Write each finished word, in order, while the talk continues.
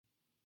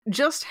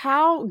Just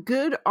how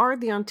good are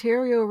the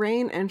Ontario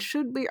Reign, and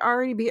should we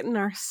already be getting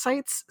our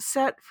sights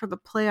set for the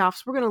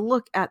playoffs? We're going to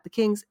look at the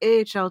Kings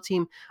AHL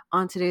team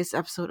on today's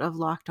episode of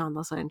Locked On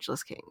Los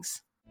Angeles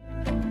Kings.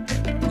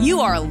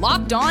 You are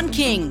Locked On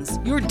Kings,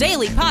 your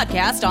daily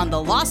podcast on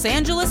the Los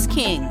Angeles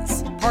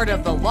Kings, part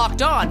of the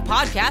Locked On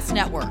Podcast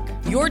Network,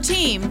 your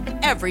team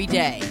every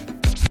day.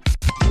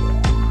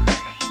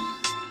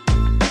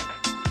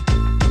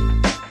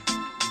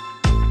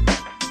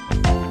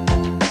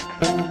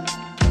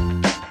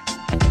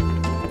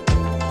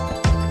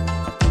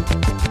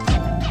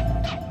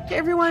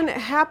 Everyone,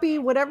 happy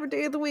whatever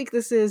day of the week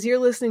this is. You're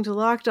listening to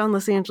Locked On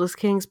Los Angeles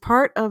Kings,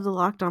 part of the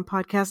Locked On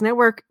Podcast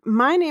Network.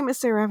 My name is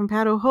Sarah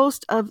Avampato,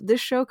 host of this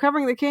show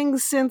covering the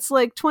Kings since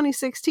like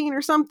 2016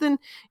 or something,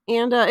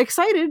 and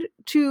excited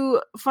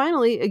to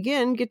finally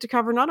again get to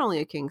cover not only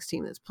a Kings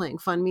team that's playing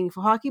fun,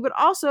 meaningful hockey, but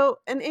also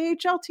an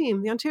AHL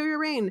team, the Ontario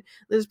Reign,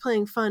 that is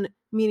playing fun,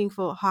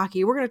 meaningful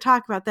hockey. We're going to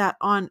talk about that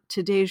on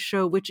today's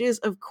show, which is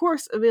of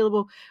course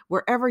available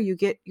wherever you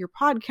get your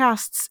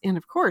podcasts, and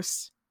of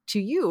course to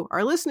you,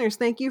 our listeners,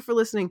 thank you for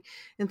listening,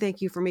 and thank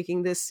you for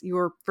making this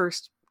your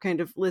first kind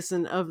of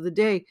listen of the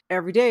day,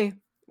 every day,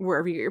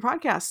 wherever you get your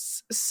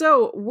podcasts.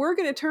 So we're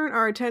going to turn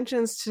our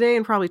attentions today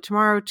and probably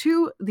tomorrow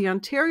to the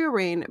Ontario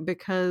Reign,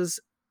 because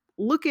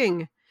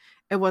looking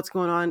at what's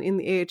going on in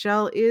the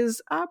AHL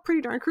is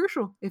pretty darn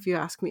crucial, if you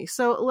ask me.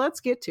 So let's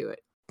get to it.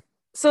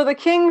 So the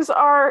Kings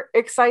are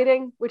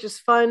exciting, which is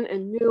fun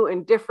and new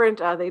and different.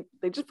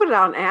 They just put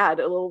out an ad,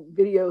 a little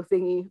video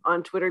thingy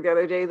on Twitter the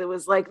other day that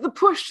was like the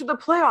push to the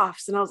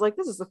playoffs. And I was like,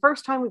 this is the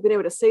first time we've been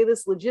able to say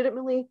this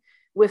legitimately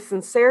with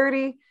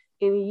sincerity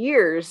in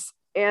years.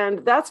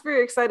 And that's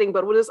very exciting.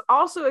 But what is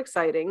also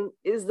exciting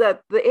is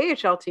that the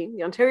AHL team,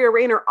 the Ontario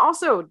Reign, are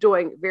also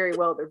doing very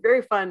well. They're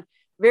very fun,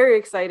 very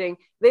exciting.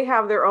 They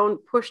have their own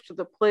push to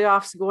the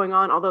playoffs going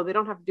on, although they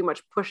don't have to do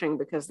much pushing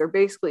because they're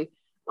basically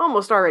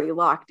almost already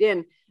locked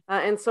in.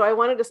 And so I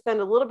wanted to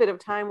spend a little bit of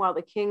time while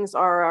the Kings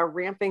are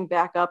ramping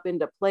back up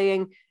into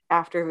playing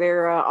after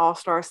their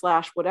all-star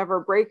 / whatever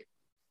break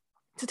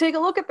to take a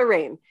look at the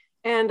Reign.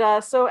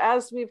 And so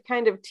as we've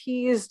kind of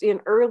teased in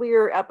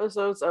earlier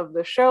episodes of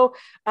the show,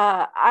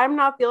 I'm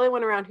not the only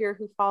one around here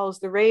who follows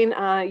the Reign.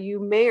 You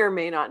may or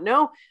may not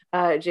know,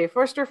 Jay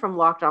Forster from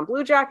Locked On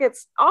Blue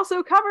Jackets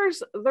also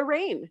covers the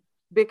Reign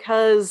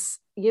because,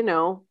 you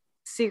know,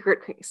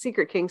 secret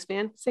Kings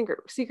fan,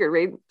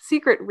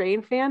 secret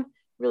Reign fan.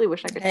 Really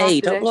wish I could. Hey,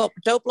 don't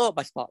blow up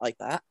my spot like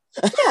that.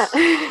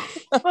 Yeah.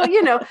 Well,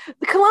 you know,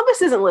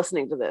 Columbus isn't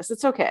listening to this.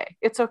 It's okay.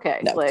 It's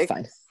okay. No, it's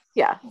fine.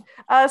 Yeah.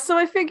 So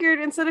I figured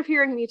instead of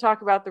hearing me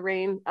talk about the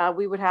Reign,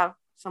 we would have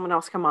someone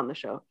else come on the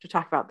show to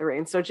talk about the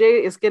Reign. So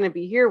Jay is going to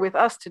be here with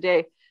us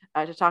today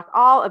to talk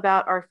all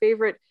about our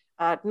favorite,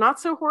 not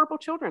so horrible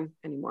children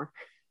anymore.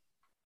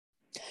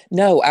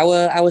 No,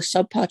 our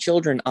subpar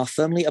children are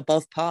firmly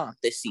above par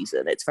this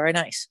season. It's very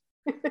nice.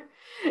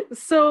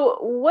 So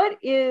what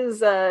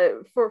is,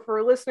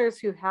 for listeners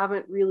who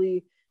haven't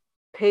really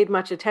paid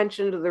much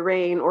attention to the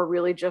Reign or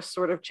really just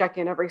sort of check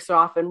in every so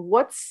often,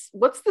 what's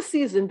the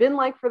season been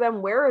like for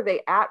them? Where are they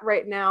at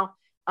right now?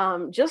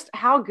 Just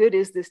how good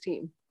is this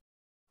team?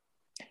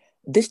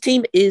 This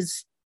team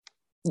is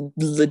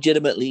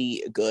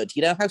legitimately good.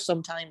 You know how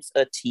sometimes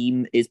a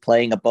team is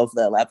playing above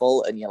their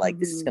level and you're like,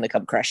 this is going to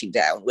come crashing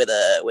down with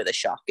a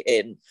shock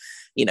in,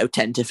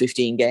 10 to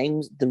 15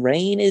 games. The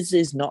Reign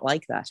is not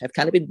like that. I've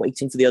kind of been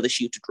waiting for the other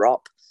shoe to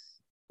drop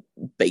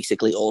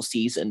basically all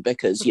season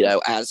because,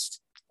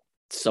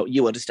 so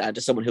you understand,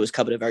 as someone who has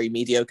covered a very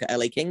mediocre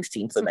LA Kings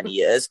team for many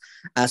years,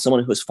 as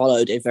someone who has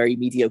followed a very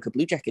mediocre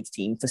Blue Jackets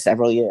team for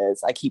several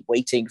years, I keep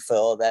waiting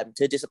for them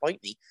to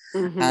disappoint me.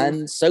 Mm-hmm.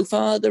 And so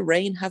far the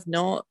Reign have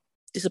not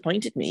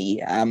disappointed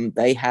me.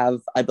 They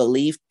have, I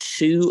believe,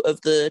 2 of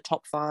the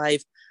top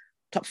 5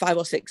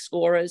 or 6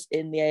 scorers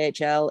in the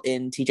AHL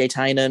in TJ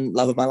Tynan,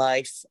 love of my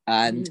life,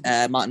 and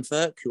Martin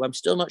Ferk, who I'm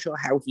still not sure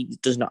how he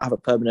does not have a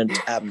permanent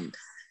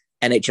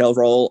NHL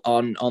role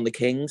on the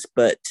Kings,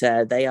 but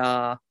they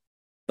are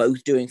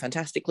both doing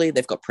fantastically.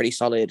 They've got pretty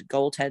solid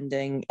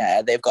goaltending.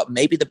 They've got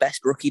maybe the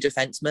best rookie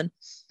defenseman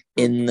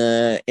in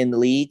the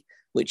league,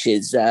 which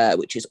is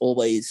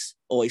always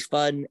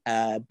fun.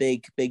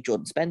 Big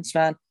Jordan Spence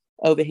fan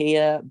over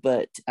here,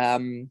 but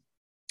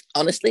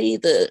honestly,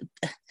 the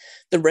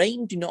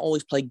Reign do not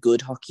always play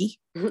good hockey.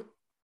 Mm-hmm.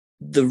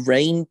 The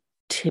Reign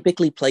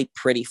typically play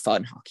pretty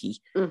fun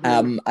hockey.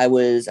 Mm-hmm. I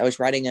was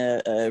writing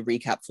a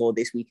recap for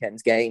this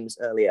weekend's games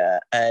earlier,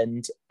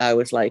 and I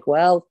was like,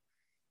 well,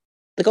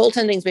 the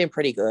goaltending's been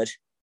pretty good,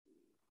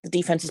 the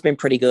defense has been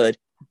pretty good,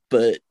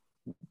 but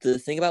the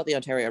thing about the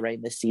Ontario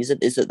Reign this season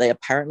is that they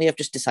apparently have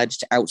just decided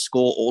to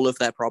outscore all of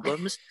their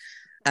problems.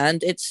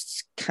 And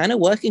it's kind of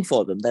working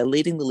for them. They're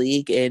leading the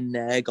league in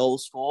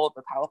goals scored.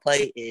 The power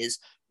play is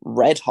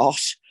red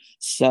hot.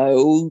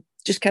 So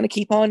just kind of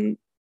keep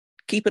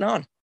keeping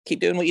on.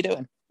 Keep doing what you're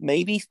doing.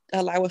 Maybe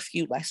allow a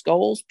few less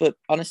goals. But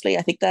honestly,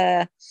 I think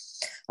I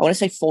want to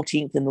say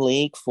 14th in the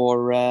league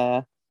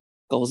for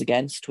goals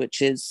against,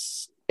 which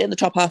is in the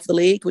top half of the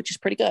league, which is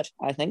pretty good,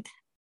 I think.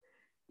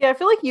 Yeah, I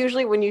feel like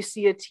usually when you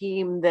see a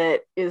team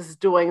that is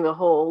doing the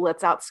whole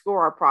let's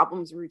outscore our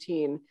problems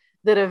routine,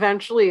 that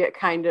eventually it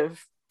kind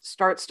of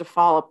starts to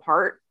fall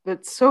apart.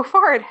 But so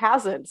far it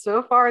hasn't.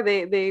 So far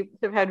they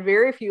have had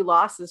very few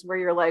losses where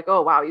you're like,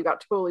 oh wow, you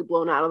got totally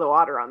blown out of the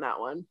water on that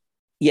one.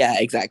 Yeah,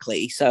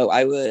 exactly. So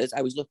I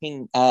was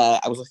looking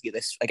at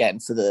this again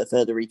for the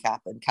further recap,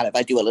 and kind of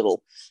I do a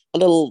little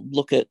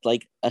look at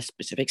like a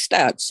specific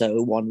stat.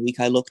 So one week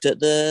I looked at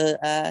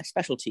the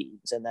special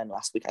teams, and then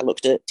last week I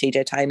looked at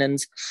TJ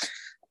Tynan's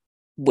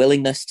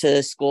willingness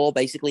to score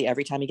basically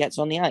every time he gets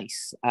on the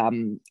ice.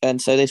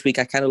 And so this week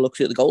I kind of looked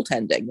at the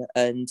goaltending,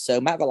 and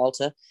so Matt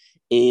Villalta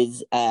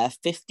is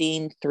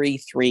 15, 3,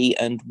 3,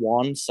 and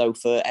 1. So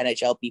for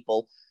NHL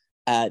people,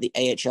 the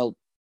AHL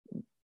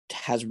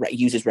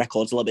uses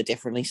records a little bit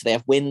differently. So they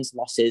have wins,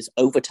 losses,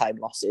 overtime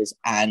losses,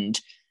 and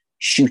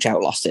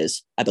shootout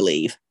losses, I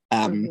believe.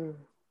 And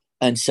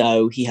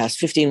so he has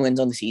 15 wins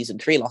on the season,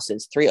 3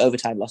 losses, 3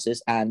 overtime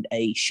losses, and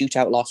a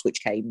shootout loss,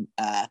 which came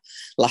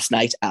last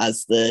night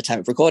as the time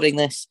of recording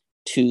this,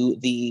 to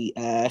the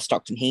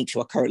Stockton Heat, who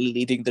are currently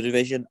leading the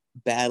division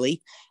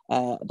barely.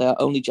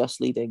 They're only just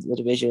leading the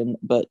division,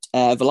 but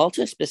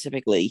Villalta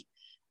specifically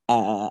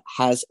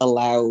has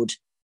allowed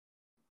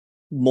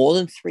more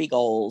than 3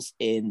 goals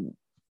in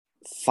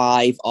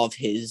 5 of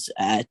his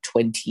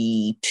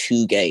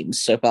 22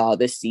 games so far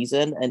this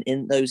season. And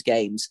in those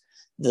games,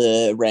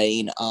 the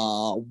Reign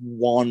are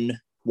 1,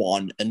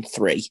 1, and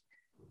 3.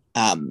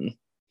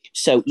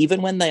 So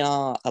even when they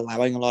are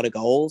allowing a lot of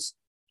goals,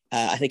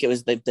 I think it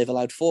was they've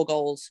allowed 4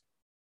 goals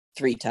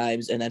 3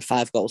 times and then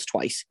 5 goals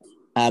twice.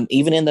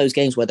 Even in those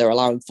games where they're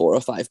allowing 4 or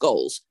 5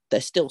 goals,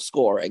 they're still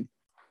scoring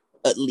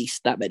at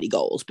least that many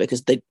goals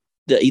because they're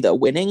either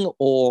winning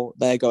or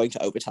they're going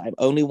to overtime.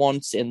 Only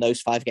once in those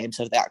 5 games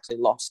have they actually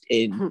lost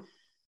in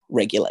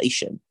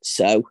regulation.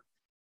 So,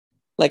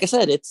 like I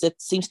said, it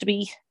seems to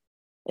be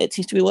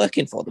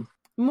working for them.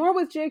 More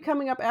with Jay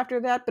coming up after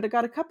that, but I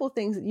got a couple of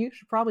things that you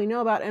should probably know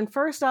about. And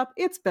first up,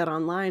 it's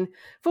BetOnline.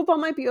 Football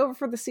might be over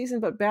for the season,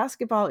 but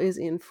basketball is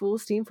in full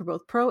steam for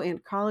both pro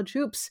and college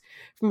hoops.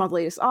 From all the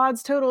latest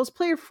odds, totals,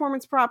 player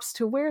performance props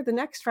to where the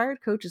next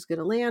fired coach is going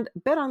to land,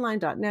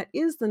 BetOnline.net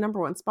is the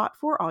 #1 spot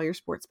for all your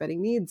sports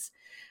betting needs.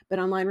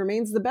 BetOnline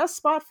remains the best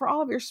spot for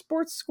all of your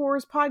sports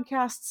scores,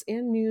 podcasts,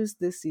 and news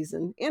this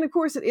season. And of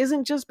course, it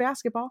isn't just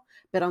basketball.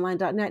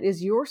 BetOnline.net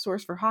is your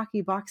source for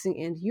hockey,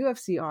 boxing, and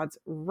UFC odds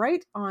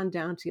right on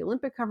down to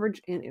Olympic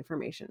coverage and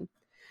information.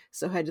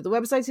 So head to the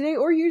website today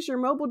or use your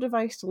mobile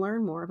device to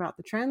learn more about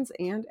the trends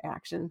and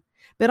action.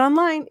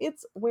 BetOnline,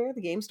 it's where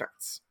the game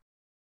starts.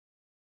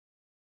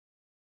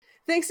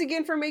 Thanks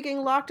again for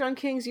making Locked On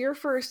Kings your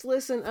first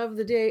listen of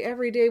the day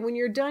every day. When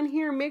you're done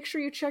here, make sure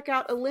you check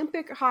out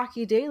Olympic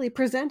Hockey Daily,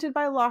 presented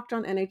by Locked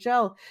On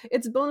NHL.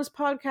 It's a bonus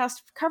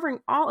podcast covering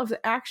all of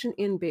the action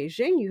in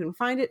Beijing. You can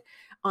find it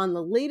on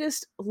the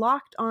latest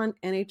Locked On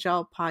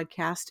NHL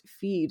podcast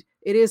feed.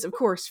 It is, of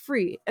course,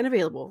 free and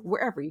available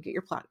wherever you get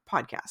your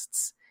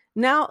podcasts.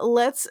 Now,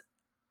 let's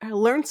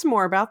learn some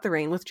more about the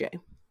Reign with Jay.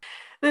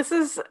 This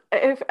is,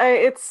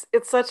 it's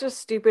such a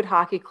stupid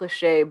hockey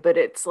cliche, but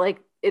it's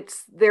like,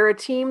 they're a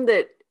team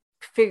that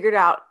figured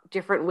out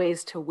different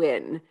ways to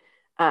win.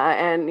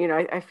 And,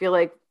 I feel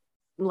like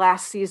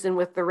last season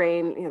with the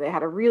Reign, they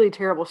had a really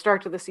terrible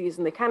start to the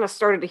season. They kind of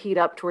started to heat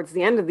up towards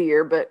the end of the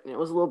year, but it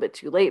was a little bit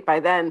too late by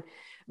then.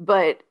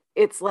 But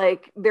it's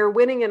like they're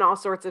winning in all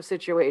sorts of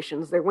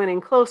situations. They're winning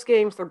close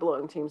games. They're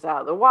blowing teams out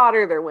of the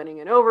water. They're winning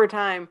in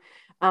overtime.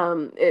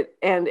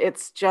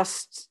 It's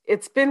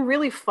been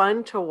really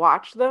fun to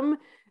watch them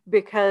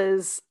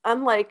because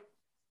unlike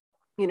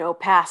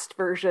past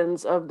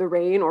versions of the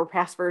Reign or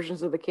past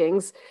versions of the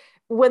Kings,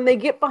 when they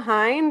get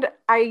behind,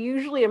 I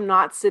usually am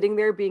not sitting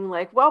there being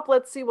like, well,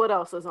 let's see what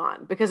else is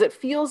on, because it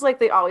feels like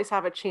they always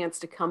have a chance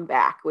to come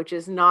back, which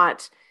is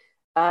not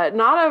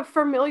a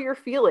familiar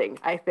feeling,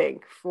 I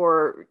think,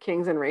 for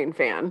Kings and Reign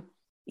fan.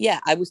 Yeah,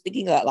 I was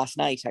thinking of that last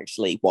night,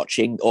 actually,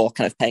 watching or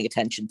kind of paying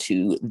attention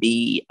to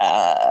the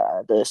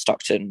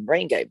Stockton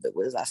Reign game that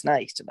was last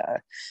night. And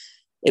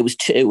it was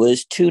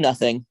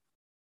 2-0.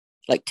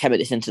 Like 10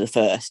 minutes into the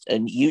first,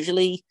 and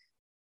usually,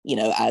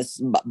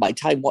 as my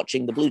time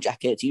watching the Blue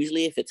Jackets,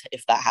 usually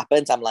if that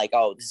happens, I'm like,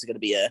 oh, this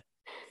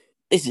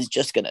is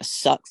just gonna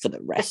suck for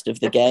the rest of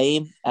the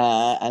game.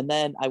 And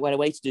then I went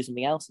away to do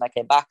something else, and I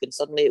came back, and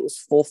suddenly it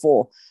was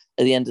 4-4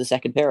 at the end of the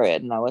second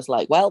period, and I was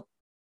like, well,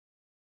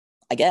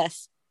 I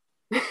guess.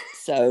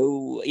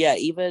 So yeah,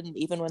 even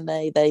when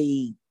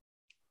they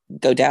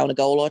go down a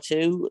goal or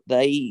two,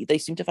 they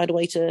seem to find a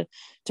way to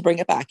bring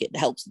it back. It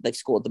helps that they've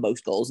scored the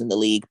most goals in the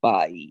league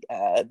by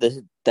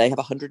they have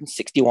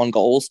 161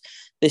 goals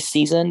this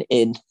season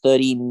in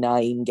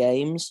 39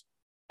 games.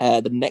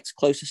 The next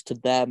closest to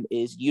them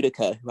is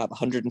Utica, who have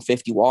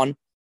 151,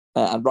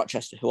 and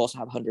Rochester, who also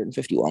have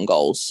 151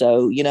 goals.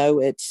 So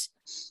it's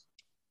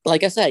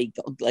like I say,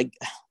 like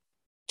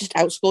just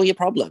outscore your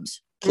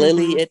problems.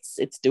 Clearly,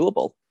 it's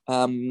doable.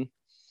 I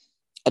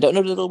don't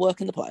know that it'll work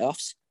in the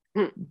playoffs,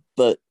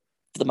 but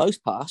for the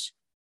most part,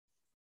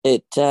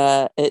 it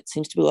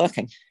seems to be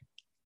working.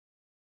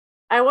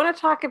 I want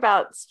to talk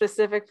about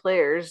specific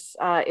players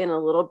in a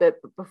little bit,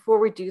 but before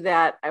we do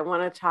that, I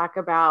want to talk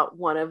about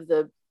one of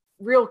the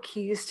real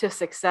keys to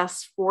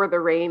success for the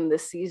Reign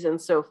this season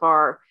so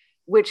far,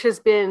 which has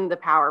been the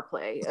power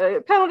play.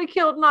 Penalty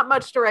killed, not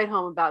much to write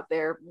home about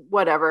there,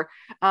 whatever.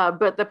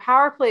 But the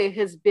power play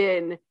has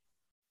been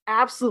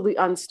absolutely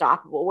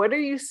unstoppable. What are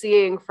you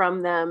seeing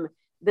from them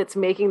that's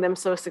making them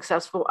so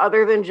successful,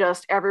 other than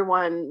just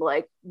everyone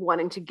like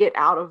wanting to get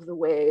out of the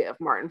way of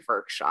Martin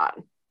Ferk's shot?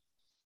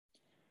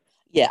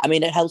 Yeah, I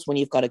mean, it helps when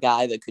you've got a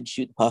guy that could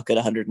shoot the puck at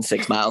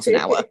 106 miles an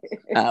hour.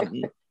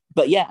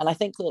 But yeah, and I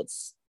think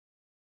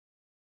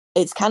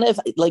it's kind of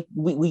like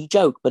we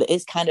joke, but it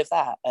is kind of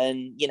that.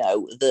 And, you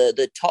know,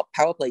 the top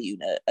power play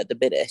unit at the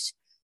minute,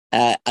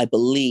 I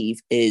believe,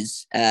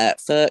 is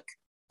Ferk,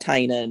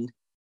 Tynan,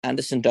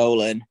 Anderson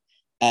Dolan,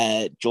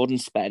 Jordan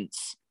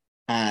Spence,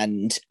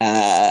 and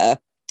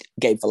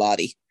Gabe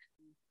Velarde.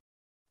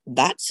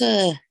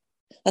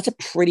 That's a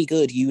pretty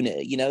good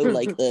unit, you know,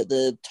 like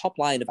the top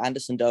line of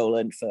Anderson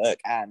Dolan, Ferk,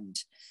 and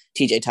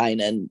TJ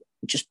Tynan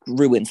just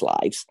ruins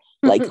lives.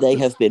 Like they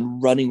have been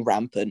running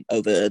rampant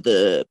over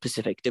the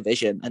Pacific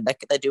Division, and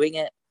they're doing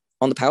it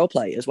on the power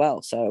play as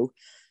well. So,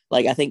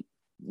 like, I think,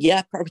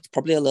 yeah, it's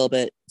probably a little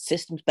bit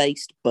systems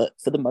based, but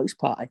for the most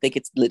part, I think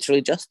it's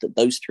literally just that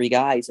those three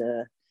guys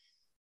are,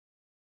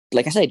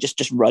 like I say,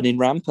 just running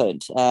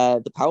rampant.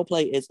 The power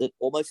play is at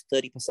almost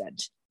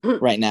 30%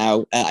 right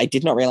now. I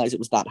did not realize it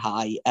was that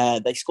high.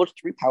 They scored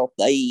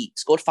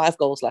 5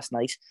 goals last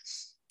night.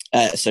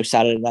 So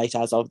Saturday night,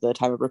 as of the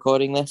time of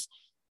recording this.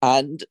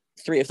 And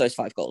 3 of those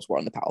 5 goals were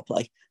on the power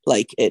play.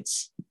 Like,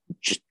 it's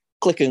just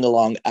clicking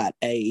along at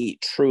a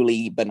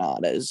truly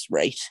bananas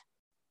rate.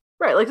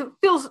 Right. Like, it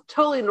feels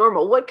totally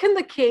normal. What can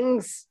the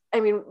Kings, I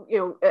mean,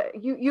 you know,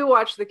 you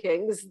watch the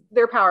Kings,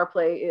 their power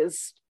play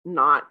is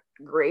not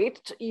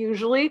great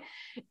usually.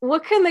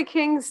 What can the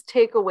Kings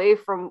take away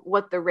from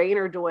what the Reign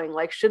are doing?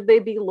 Like, should they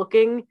be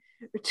looking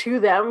to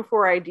them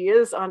for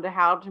ideas on to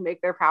how to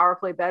make their power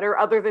play better,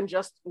 other than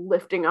just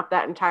lifting up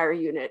that entire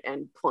unit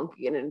and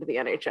plunking it into the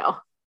NHL?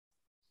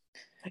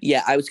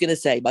 Yeah, I was going to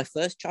say my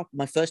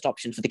first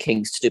option for the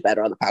Kings to do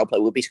better on the power play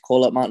would be to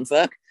call up Martin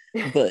Ferk,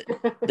 but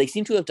they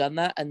seem to have done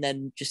that and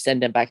then just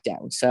send him back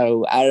down.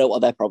 So I don't know what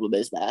their problem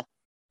is there,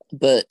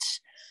 but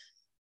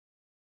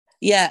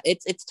yeah,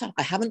 it's tough.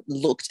 I haven't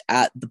looked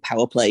at the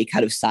power play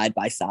kind of side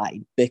by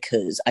side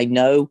because I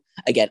know,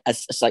 again,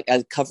 as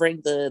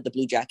covering the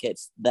Blue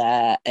Jackets,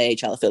 their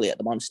AHL affiliate,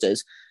 the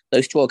Monsters,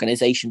 those two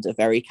organizations are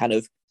very kind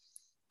of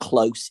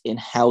close in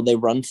how they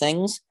run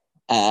things.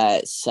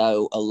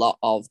 So a lot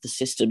of the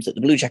systems that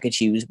the Blue Jackets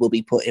use will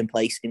be put in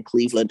place in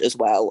Cleveland as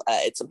well.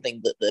 It's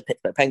something that the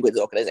Pittsburgh Penguins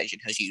organization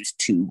has used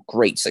to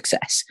great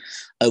success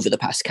over the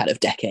past kind of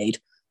decade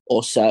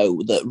or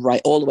so, that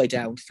right all the way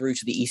down through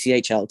to the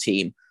ECHL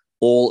team,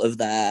 all of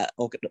their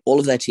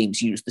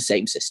teams use the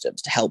same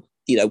systems to help,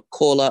 you know,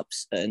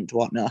 call-ups and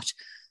whatnot.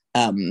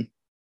 And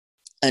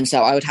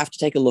so I would have to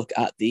take a look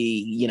at the,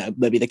 you know,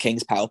 maybe the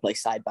Kings power play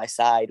side by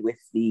side with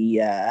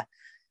the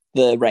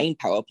Reign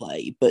power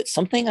play. But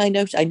something I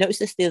noticed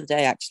this the other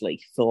day,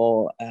 actually,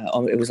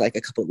 it was like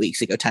a couple of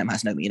weeks ago, time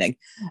has no meaning.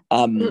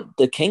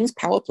 The Kings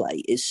power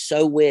play is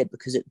so weird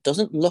because it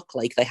doesn't look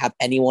like they have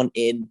anyone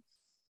in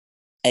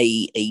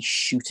a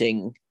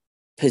shooting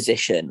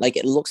position. Like,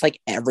 it looks like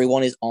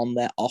everyone is on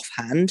their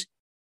offhand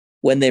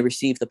when they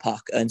receive the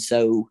puck. And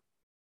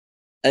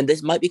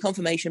this might be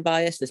confirmation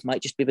bias. This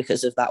might just be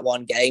because of that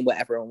one game where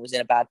everyone was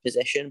in a bad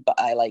position. But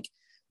I like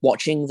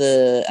watching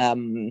the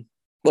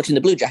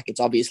Blue Jackets.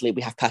 Obviously,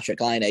 we have Patrick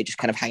Laine just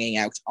kind of hanging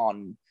out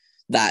on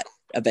that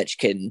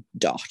Ovechkin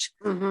dot.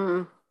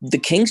 Mm-hmm. The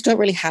Kings don't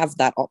really have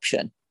that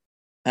option,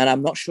 and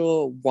I'm not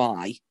sure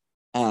why.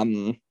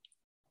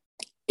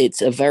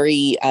 It's a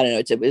very, I don't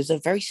know, it's a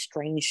very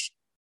strange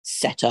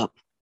setup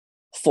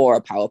for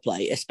a power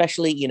play,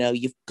 especially, you know,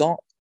 you've got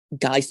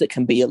guys that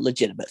can be a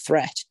legitimate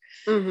threat.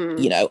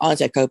 Mm-hmm. You know,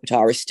 Anze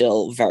Kopitar is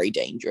still very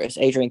dangerous.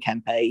 Adrian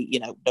Kempe, you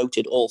know,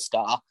 noted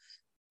all-star.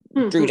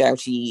 Mm-hmm. Drew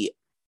Doughty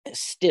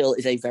still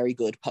is a very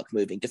good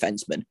puck-moving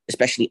defenseman,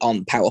 especially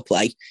on power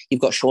play. You've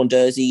got Sean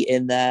Dursey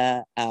in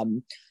there.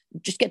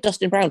 Just get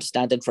Dustin Brown to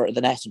stand in front of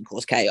the net and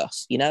cause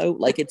chaos. You know,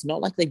 like, it's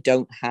not like they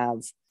don't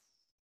have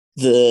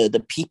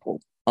the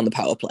people on the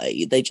power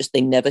play. They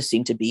never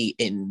seem to be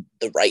in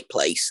the right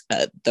place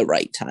at the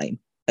right time.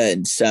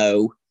 And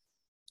so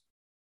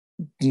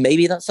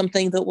maybe that's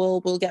something that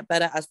will get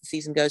better as the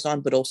season goes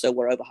on, but also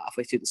we're over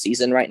halfway through the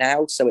season right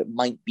now. So it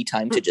might be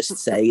time to just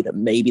say that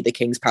maybe the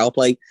Kings power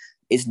play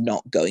is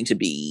not going to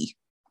be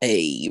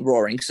a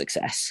roaring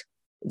success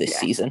this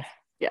season.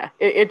 Yeah,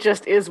 it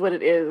just is what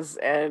it is,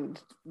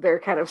 and they're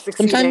kind of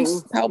succeeding.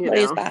 Sometimes power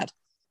play is bad.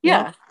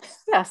 Yeah.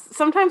 Yes.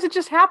 Sometimes it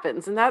just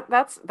happens, and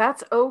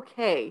that's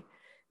okay.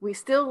 We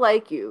still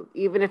like you,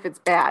 even if it's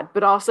bad,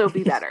 but also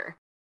be better.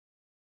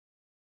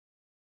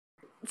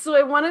 So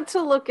I wanted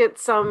to look at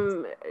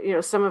some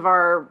of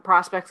our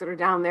prospects that are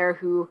down there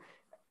who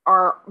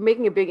are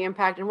making a big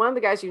impact. And one of the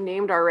guys you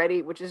named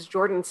already, which is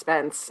Jordan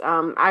Spence.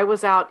 I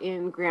was out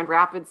in Grand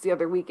Rapids the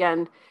other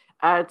weekend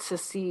to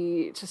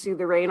see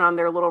the Reign on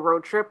their little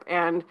road trip,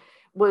 and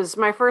was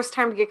my first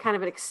time to get kind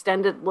of an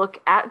extended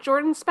look at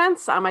Jordan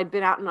Spence. I'd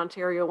been out in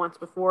Ontario once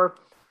before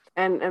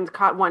and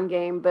caught one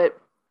game, but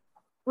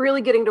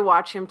really getting to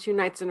watch him 2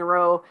 nights in a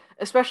row,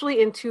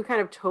 especially in two kind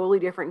of totally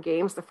different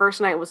games. The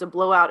first night was a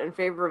blowout in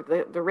favor of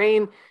the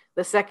Reign.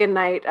 The second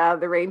night,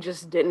 the Reign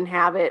just didn't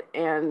have it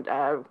and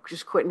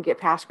just couldn't get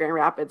past Grand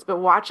Rapids. But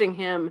watching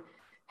him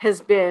has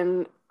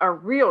been a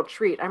real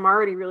treat. I'm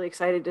already really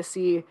excited to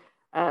see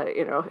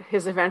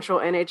his eventual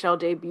NHL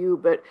debut.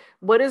 But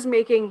what is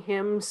making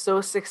him so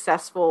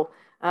successful,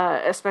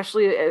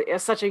 especially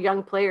as such a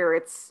young player?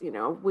 It's,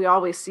 we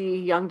always see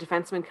young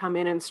defensemen come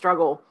in and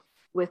struggle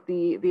with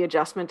the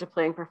adjustment to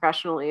playing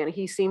professionally, and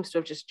he seems to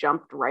have just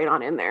jumped right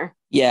on in there.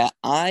 Yeah,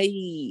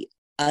 I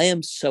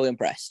am so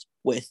impressed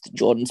with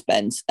Jordan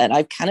Spence, and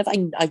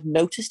I've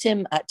noticed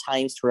him at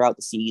times throughout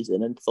the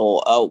season and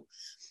thought,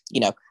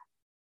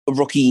 a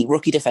rookie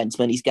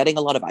defenseman, he's getting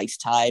a lot of ice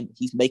time,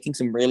 he's making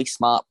some really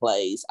smart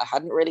plays. I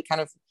hadn't really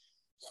kind of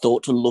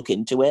thought to look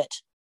into it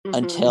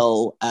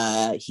until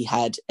he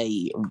had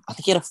a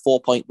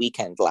 4-point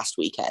weekend last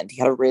weekend. He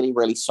had a really,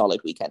 really solid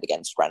weekend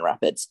against Grand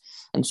Rapids.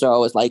 And so I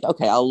was like,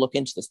 okay, I'll look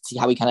into this, see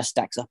how he kind of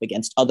stacks up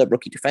against other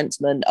rookie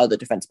defensemen, other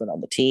defensemen on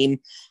the team.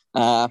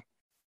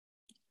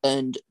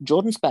 And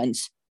Jordan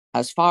Spence,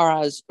 as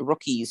far as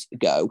rookies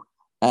go,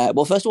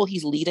 well, first of all,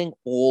 he's leading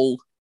all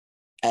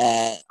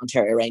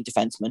Ontario Reign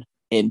defensemen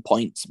in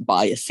points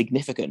by a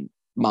significant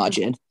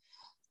margin.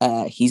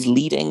 He's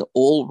leading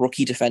all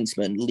rookie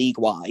defensemen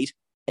league-wide.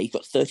 He's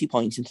got 30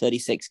 points in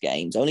 36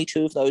 games. Only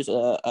 2 of those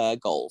are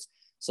goals.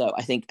 So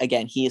I think,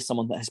 again, he is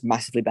someone that has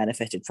massively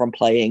benefited from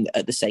playing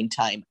at the same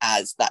time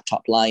as that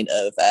top line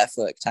of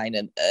Philipp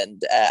Tynan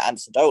and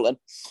Anderson Dolan,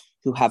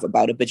 who have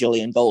about a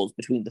bajillion goals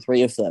between the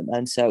 3 of them.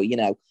 And so,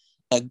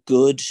 a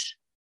good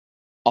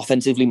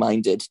offensively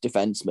minded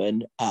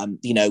defenseman.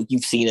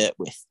 You've seen it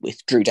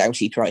with Drew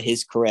Doughty throughout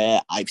his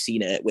career. I've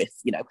seen it with,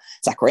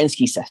 Zach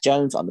Werenski, Seth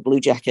Jones on the Blue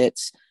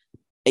Jackets.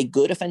 A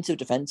good offensive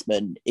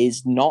defenseman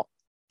is not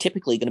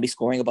typically going to be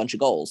scoring a bunch of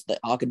goals, that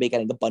are going to be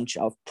getting a bunch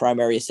of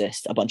primary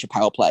assists, a bunch of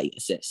power play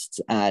assists.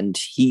 And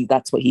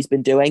that's what he's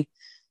been doing.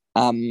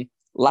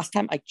 Last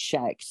time I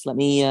checked, let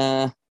me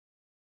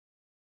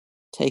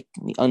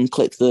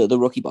unclick the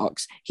rookie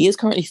box. He is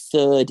currently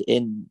 3rd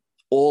in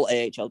all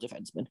AHL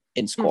defensemen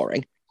in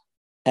scoring.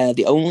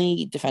 The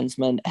only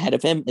defenseman ahead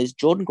of him is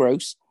Jordan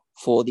Gross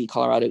for the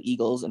Colorado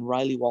Eagles and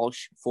Riley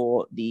Walsh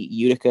for the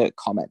Utica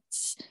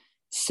Comets.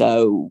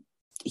 So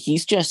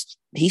he's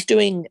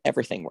doing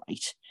everything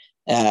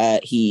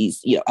right.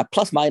 He's, a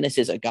plus minus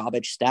is a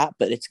garbage stat,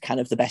 but it's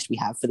kind of the best we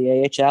have for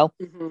the AHL.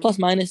 Plus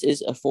minus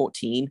is a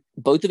 14.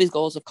 Both of his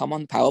goals have come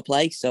on the power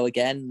play. So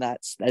again,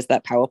 there's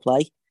that power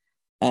play.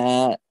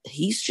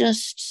 He's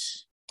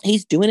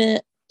doing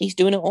it. He's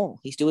doing it all.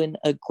 He's doing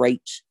a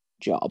great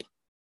job.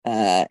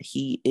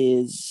 He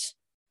is,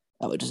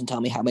 it doesn't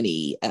tell me how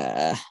many,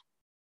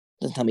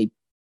 doesn't tell me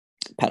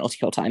penalty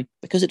kill time,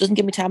 because it doesn't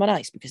give me time on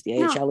ice, because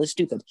the AHL is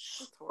stupid.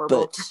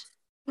 But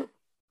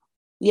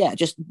yeah,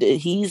 just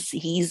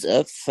he's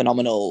a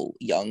phenomenal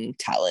young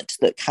talent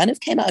that kind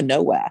of came out of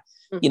nowhere.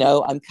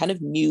 I'm kind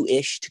of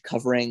new-ish to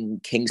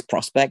covering Kings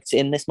prospects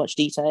in this much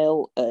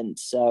detail, and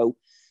so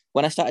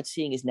when I started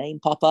seeing his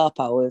name pop up,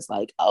 I was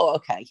like, oh,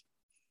 okay,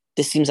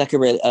 this seems like a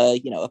really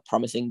a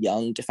promising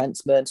young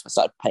defenseman. So I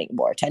started paying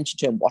more attention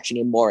to him, watching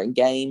him more in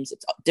games.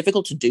 It's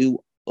difficult to do,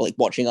 like,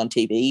 watching on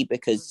TV,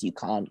 because you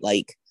can't,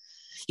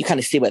 you kind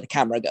of see where the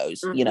camera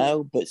goes,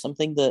 but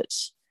something that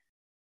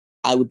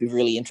I would be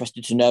really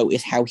interested to know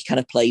is how he kind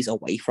of plays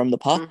away from the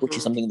puck, which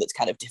is something that's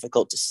kind of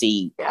difficult to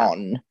see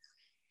on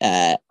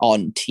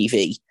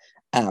TV.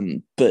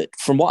 But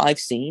from what I've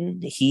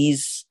seen,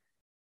 he's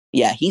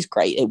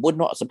great. It would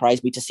not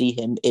surprise me to see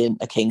him in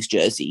a Kings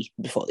jersey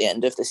before the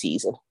end of the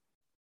season.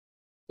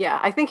 Yeah,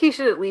 I think he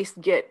should at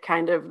least get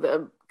kind of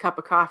the cup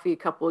of coffee, a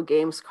couple of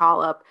games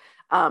call up.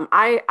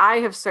 I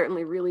have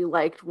certainly really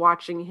liked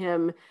watching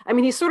him. I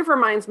mean, he sort of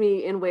reminds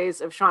me in ways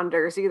of Sean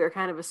Durzi. They're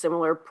kind of a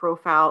similar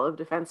profile of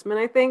defenseman,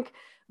 I think.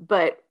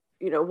 But,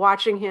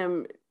 watching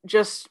him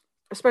just,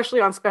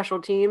 especially on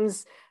special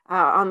teams,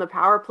 on the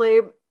power play,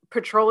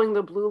 patrolling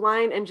the blue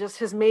line, and just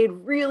has made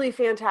really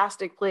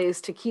fantastic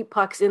plays to keep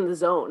pucks in the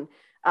zone,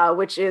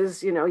 which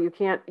is, you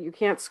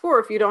can't score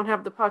if you don't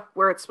have the puck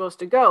where it's supposed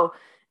to go.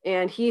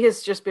 And he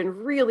has just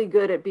been really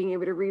good at being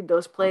able to read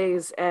those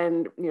plays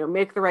and,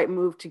 make the right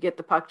move to get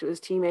the puck to his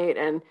teammate.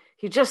 And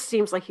he just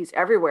seems like he's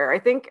everywhere. I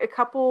think a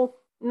couple,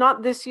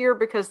 not this year,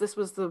 because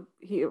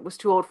he was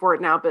too old for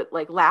it now, but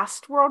like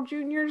last World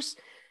Juniors,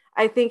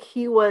 I think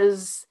he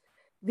was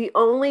the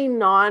only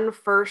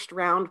non-first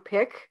round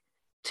pick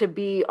to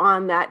be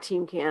on that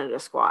Team Canada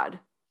squad,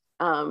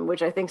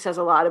 which I think says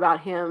a lot about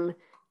him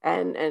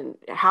and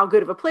how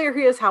good of a player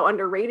he is, how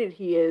underrated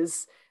he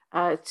is,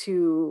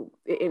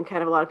 in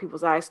kind of a lot of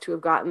people's eyes, to have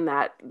gotten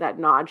that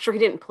nod. Sure, he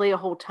didn't play a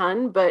whole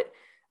ton, but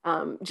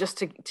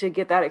just to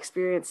get that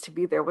experience, to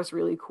be there, was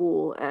really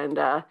cool.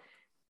 And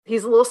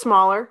he's a little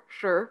smaller,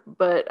 sure,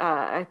 but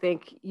I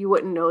think you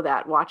wouldn't know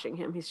that watching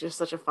him. He's just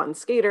such a fun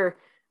skater.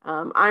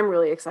 I'm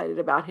really excited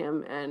about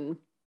him, and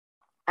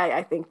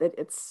I think that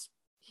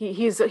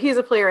he's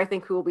a player I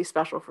think who will be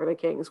special for the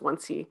Kings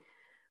once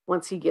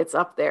he gets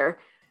up there.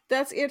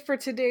 That's it for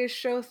today's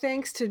show.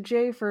 Thanks to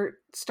Jay for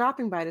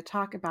stopping by to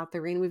talk about the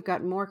Reign. We've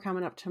got more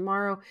coming up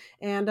tomorrow,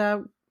 and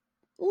a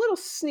little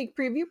sneak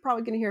preview,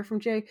 probably going to hear from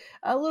Jay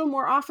a little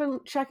more often,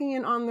 checking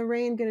in on the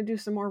Reign. Going to do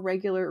some more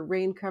regular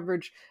Reign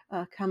coverage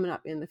coming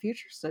up in the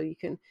future, so you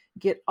can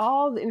get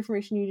all the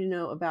information you need to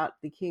know about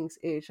the Kings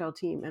AHL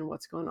team and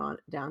what's going on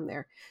down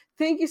there.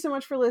 Thank you so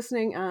much for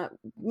listening.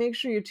 Make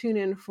sure you tune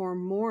in for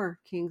more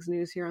Kings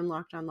news here on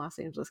Locked On Los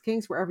Angeles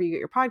Kings, wherever you get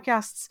your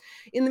podcasts.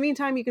 In the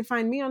meantime, you can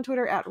find me on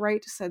Twitter at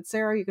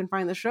 @RightSaidSarah. You can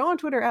find the show on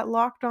Twitter at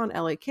Locked On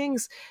LA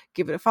Kings.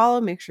 Give it a follow.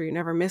 Make sure you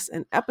never miss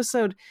an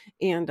episode,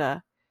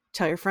 and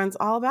tell your friends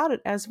all about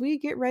it as we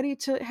get ready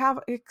to have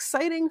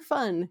exciting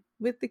fun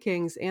with the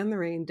Kings and the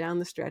Reign down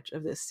the stretch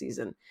of this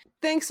season.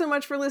 Thanks so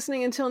much for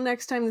listening. Until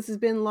next time, this has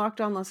been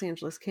Locked On Los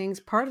Angeles Kings,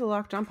 part of the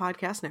Locked On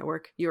Podcast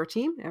Network, your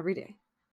team every day.